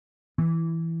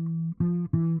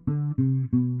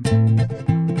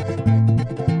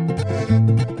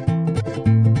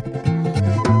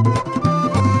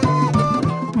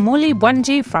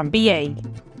Bwanji from BA.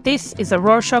 This is a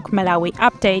Rorshok Malawi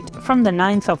update from the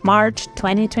 9th of March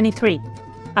 2023.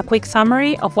 A quick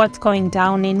summary of what's going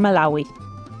down in Malawi.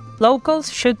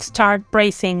 Locals should start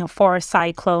bracing for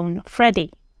Cyclone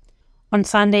Freddy. On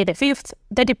Sunday the 5th,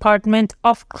 the Department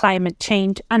of Climate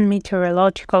Change and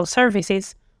Meteorological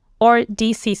Services, or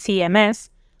DCCMS,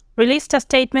 released a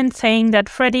statement saying that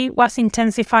Freddy was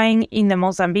intensifying in the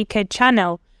Mozambique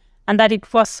Channel and that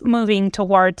it was moving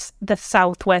towards the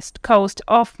southwest coast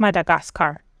of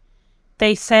Madagascar.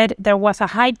 They said there was a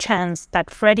high chance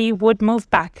that Freddy would move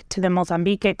back to the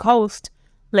Mozambique coast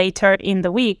later in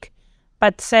the week,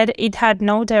 but said it had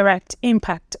no direct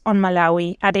impact on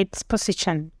Malawi at its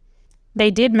position.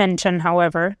 They did mention,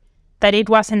 however, that it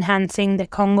was enhancing the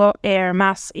Congo air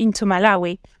mass into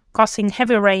Malawi, causing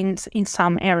heavy rains in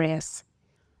some areas.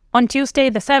 On Tuesday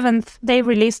the 7th, they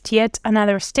released yet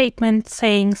another statement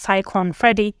saying Cyclone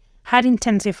Freddy had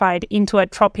intensified into a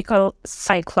tropical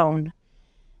cyclone.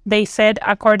 They said,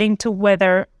 according to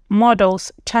weather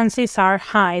models, chances are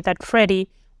high that Freddy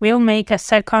will make a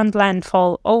second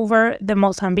landfall over the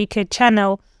Mozambique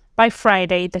Channel by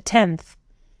Friday the 10th.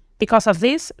 Because of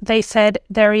this, they said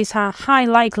there is a high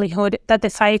likelihood that the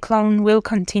cyclone will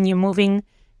continue moving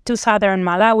to southern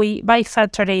Malawi by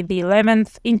Saturday the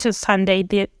 11th into Sunday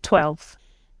the 12th.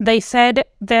 They said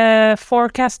the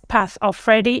forecast path of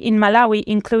Freddy in Malawi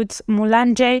includes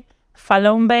Mulanje,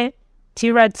 Falombe,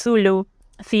 Tiradzulu,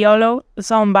 Thiolo,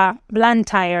 Zomba,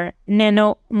 Blantyre,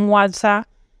 Neno, Mwanza,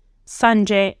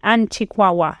 Sanje, and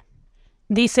Chikwawa.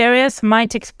 These areas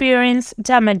might experience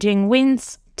damaging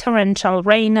winds, torrential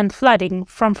rain, and flooding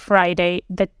from Friday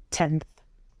the 10th.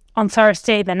 On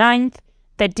Thursday the 9th,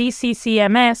 the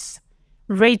DCCMS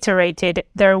reiterated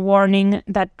their warning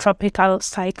that Tropical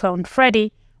Cyclone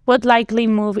Freddy would likely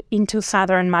move into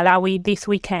southern Malawi this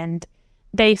weekend.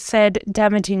 They said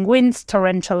damaging winds,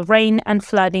 torrential rain, and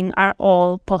flooding are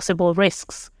all possible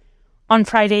risks. On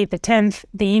Friday the 10th,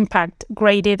 the impact,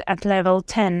 graded at level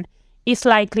 10, is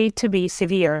likely to be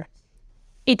severe.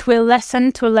 It will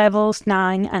lessen to levels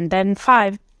 9 and then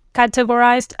 5,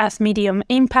 categorized as medium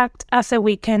impact as the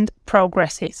weekend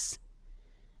progresses.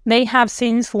 They have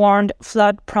since warned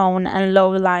flood-prone and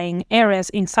low-lying areas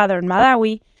in southern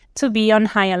Malawi to be on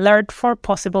high alert for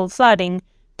possible flooding,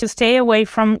 to stay away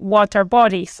from water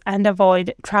bodies and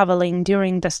avoid traveling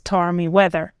during the stormy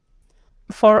weather.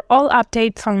 For all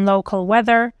updates on local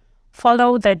weather,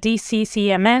 follow the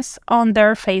DCCMS on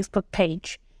their Facebook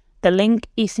page. The link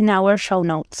is in our show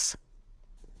notes.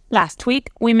 Last week,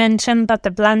 we mentioned that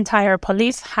the Blantyre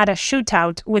police had a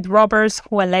shootout with robbers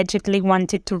who allegedly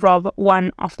wanted to rob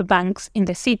one of the banks in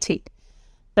the city.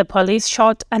 The police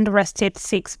shot and arrested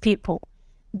 6 people.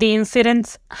 The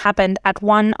incidents happened at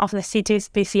one of the city's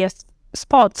busiest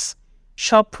spots,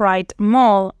 ShopRite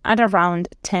Mall, at around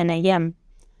 10 a.m.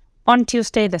 On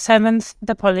Tuesday the 7th,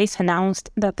 the police announced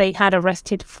that they had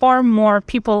arrested 4 more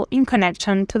people in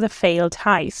connection to the failed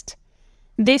heist.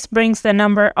 This brings the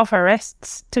number of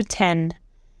arrests to 10.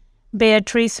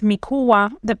 Beatrice Mikuwa,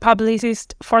 the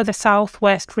publicist for the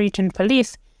Southwest Region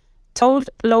Police, told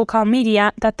local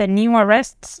media that the new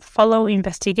arrests follow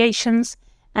investigations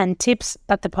and tips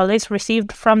that the police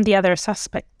received from the other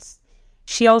suspects.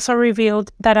 She also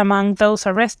revealed that among those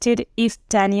arrested is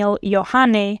Daniel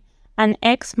Yohane, an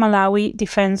ex-Malawi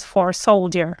Defense Force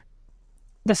soldier.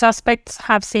 The suspects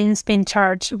have since been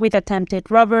charged with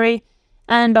attempted robbery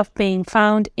and of being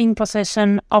found in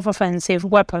possession of offensive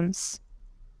weapons.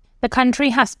 The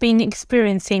country has been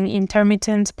experiencing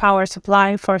intermittent power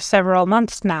supply for several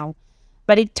months now,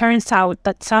 but it turns out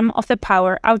that some of the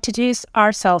power outages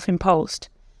are self-imposed.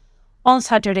 On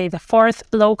Saturday the 4th,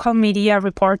 local media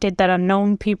reported that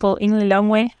unknown people in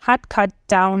Lilongwe had cut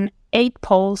down 8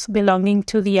 poles belonging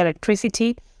to the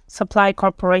Electricity Supply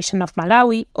Corporation of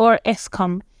Malawi, or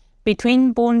ESCOM,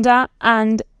 between Bunda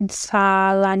and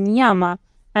Salanyama,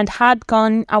 and had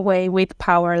gone away with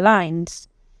power lines.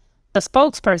 The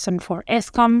spokesperson for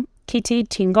ESCOM, Kitty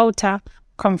Chingota,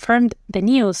 confirmed the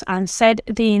news and said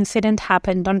the incident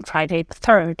happened on Friday the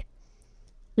 3rd.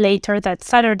 Later that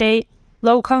Saturday,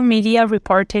 local media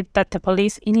reported that the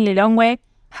police in Lilongwe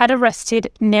had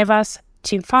arrested Nevas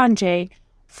Chifanje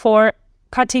for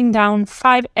cutting down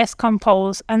 5 ESCOM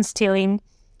poles and stealing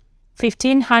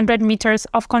 1,500 meters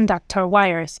of conductor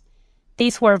wires.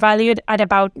 These were valued at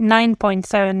about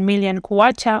 9.7 million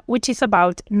kwacha, which is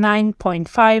about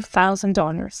 $9.5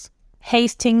 thousand.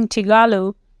 Hastings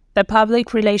Chigalu, the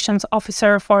public relations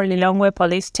officer for Lilongwe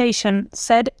Police Station,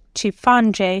 said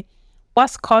Chifanje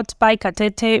was caught by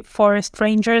Katete forest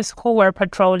rangers who were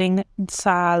patrolling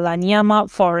Salanyama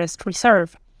Forest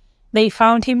Reserve. They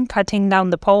found him cutting down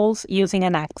the poles using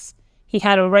an axe. He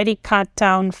had already cut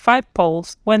down 5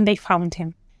 poles when they found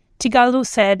him. Tigalu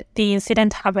said the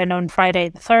incident happened on Friday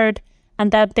the 3rd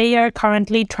and that they are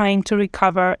currently trying to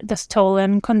recover the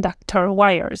stolen conductor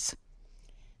wires.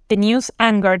 The news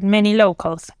angered many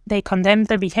locals. They condemned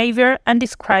the behavior and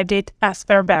described it as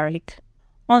barbaric.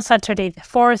 On Saturday the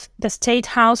 4th, the State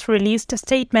House released a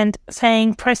statement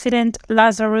saying President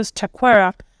Lazarus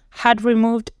Chakwera had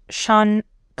removed Sean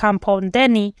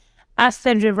Campondeni as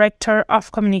the Director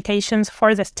of Communications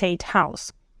for the State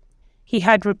House. He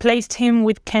had replaced him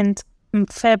with Kent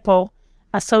Mfepo,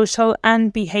 a social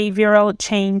and behavioral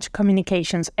change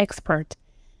communications expert.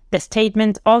 The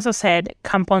statement also said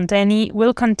Campondeni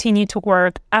will continue to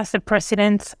work as the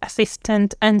president's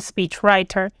assistant and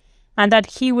speechwriter, and that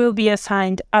he will be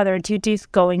assigned other duties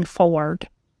going forward.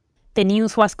 The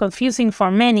news was confusing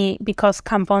for many because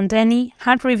Campondeni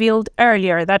had revealed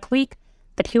earlier that week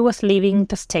that he was leaving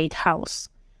the State House.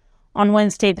 On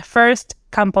Wednesday the 1st,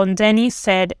 Campondeni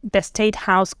said the State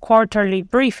House quarterly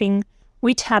briefing,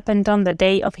 which happened on the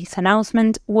day of his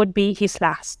announcement, would be his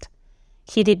last.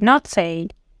 He did not say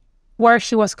where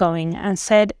he was going and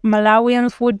said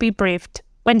Malawians would be briefed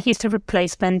when his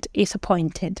replacement is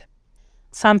appointed.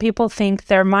 Some people think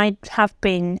there might have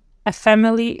been a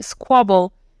family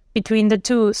squabble between the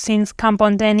two since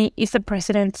Campondeni is the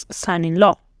president's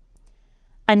son-in-law.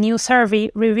 A new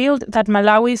survey revealed that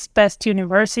Malawi's best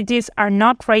universities are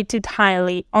not rated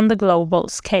highly on the global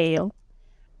scale.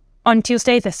 On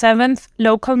Tuesday the 7th,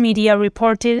 local media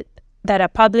reported that a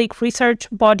public research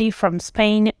body from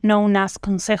Spain known as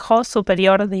Consejo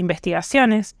Superior de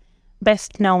Investigaciones,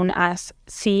 best known as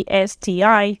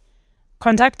CSTI,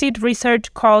 conducted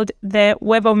research called the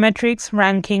Webometrics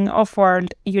Ranking of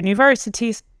World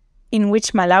Universities, in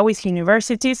which Malawi's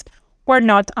universities were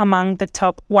not among the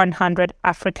top 100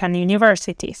 African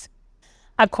universities.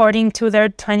 According to their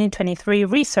 2023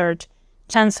 research,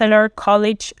 Chancellor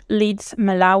College leads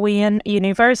Malawian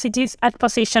universities at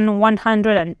position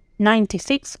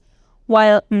 196,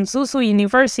 while Mzuzu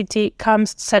University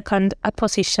comes second at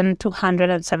position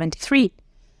 273.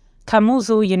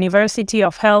 Kamuzu University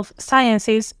of Health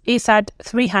Sciences is at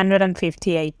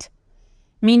 358.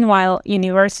 Meanwhile,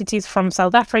 universities from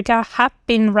South Africa have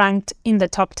been ranked in the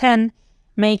top 10,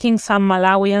 making some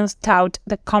Malawians doubt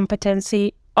the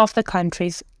competency of the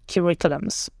country's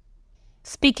curriculums.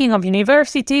 Speaking of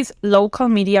universities, local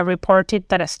media reported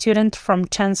that a student from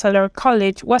Chancellor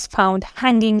College was found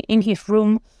hanging in his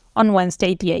room on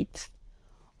Wednesday the 8th.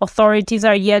 Authorities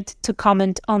are yet to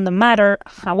comment on the matter.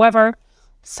 However,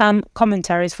 some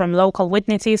commentaries from local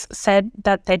witnesses said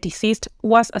that the deceased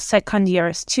was a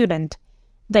second-year student.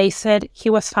 They said he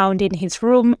was found in his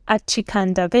room at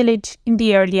Chikanda village in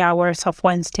the early hours of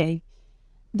Wednesday.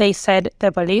 They said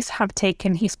the police have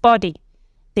taken his body.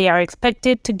 They are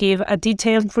expected to give a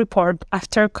detailed report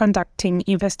after conducting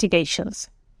investigations.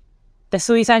 The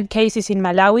suicide cases in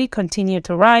Malawi continue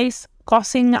to rise,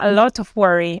 causing a lot of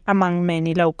worry among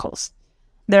many locals.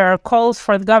 There are calls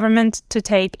for the government to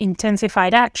take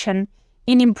intensified action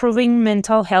in improving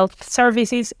mental health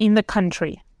services in the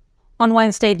country. On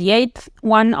Wednesday the 8th,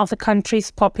 one of the country's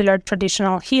popular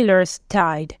traditional healers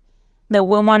died. The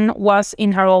woman was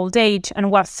in her old age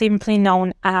and was simply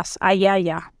known as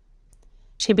Ayaya.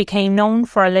 She became known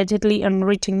for allegedly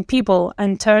enriching people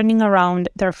and turning around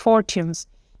their fortunes.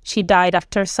 She died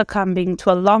after succumbing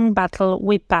to a long battle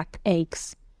with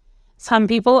backaches. Some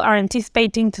people are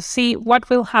anticipating to see what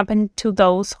will happen to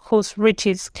those whose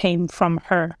riches came from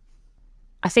her.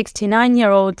 A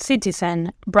 69-year-old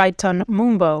citizen, Brighton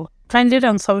Mumbo, trended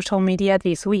on social media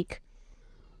this week.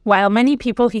 While many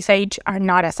people his age are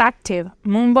not as active,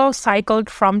 Mumbo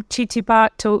cycled from Chitipa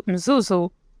to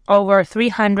Mzuzu, over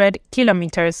 300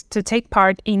 kilometers, to take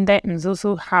part in the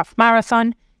Mzuzu Half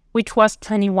Marathon, which was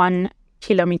 21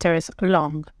 kilometers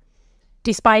long.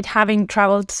 Despite having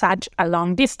traveled such a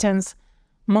long distance,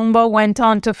 Mumbo went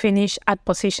on to finish at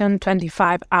position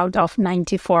 25 out of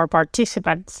 94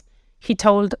 participants. He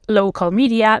told local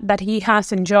media that he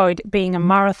has enjoyed being a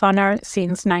marathoner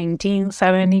since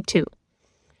 1972.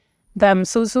 The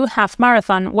Mzuzu Half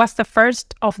Marathon was the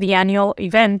first of the annual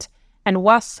event and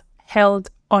was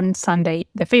held on Sunday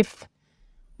the 5th.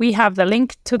 We have the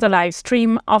link to the live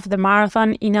stream of the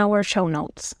marathon in our show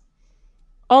notes.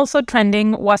 Also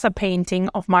trending was a painting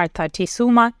of Martha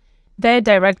Chisuma, the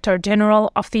Director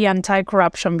General of the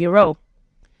Anti-Corruption Bureau.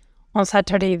 On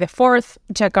Saturday the 4th,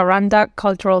 Jacaranda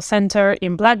Cultural Center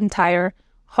in Blantyre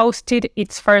hosted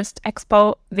its first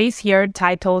expo this year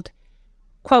titled,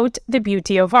 quote, "The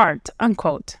Beauty of Art,"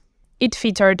 unquote. It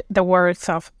featured the works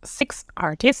of 6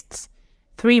 artists,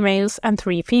 3 males and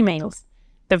 3 females.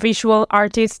 The visual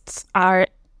artists are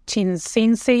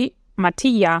Chinsinsi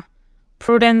Matija,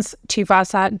 Prudence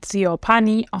Chivasa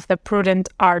Ziopani of the Prudent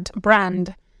Art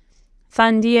brand,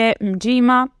 Thandie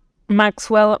Mjima,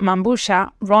 Maxwell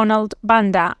Mambusha, Ronald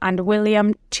Banda, and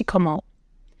William Chikomo.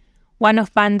 One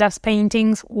of Banda's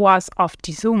paintings was of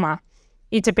Chizuma.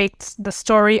 It depicts the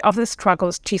story of the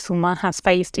struggles Chizuma has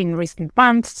faced in recent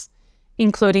months,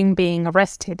 including being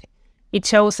arrested. It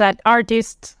shows that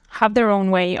artists have their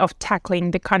own way of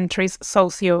tackling the country's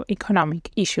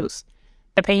socio-economic issues.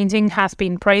 The painting has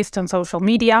been praised on social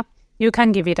media. You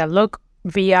can give it a look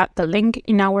via the link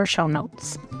in our show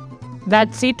notes.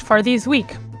 That's it for this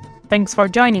week. Thanks for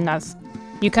joining us.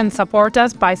 You can support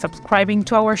us by subscribing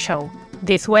to our show.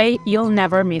 This way, you'll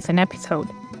never miss an episode.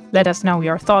 Let us know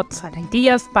your thoughts and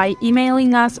ideas by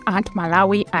emailing us at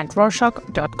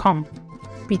malawi@rorshok.com.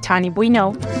 Vitani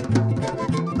Bueno.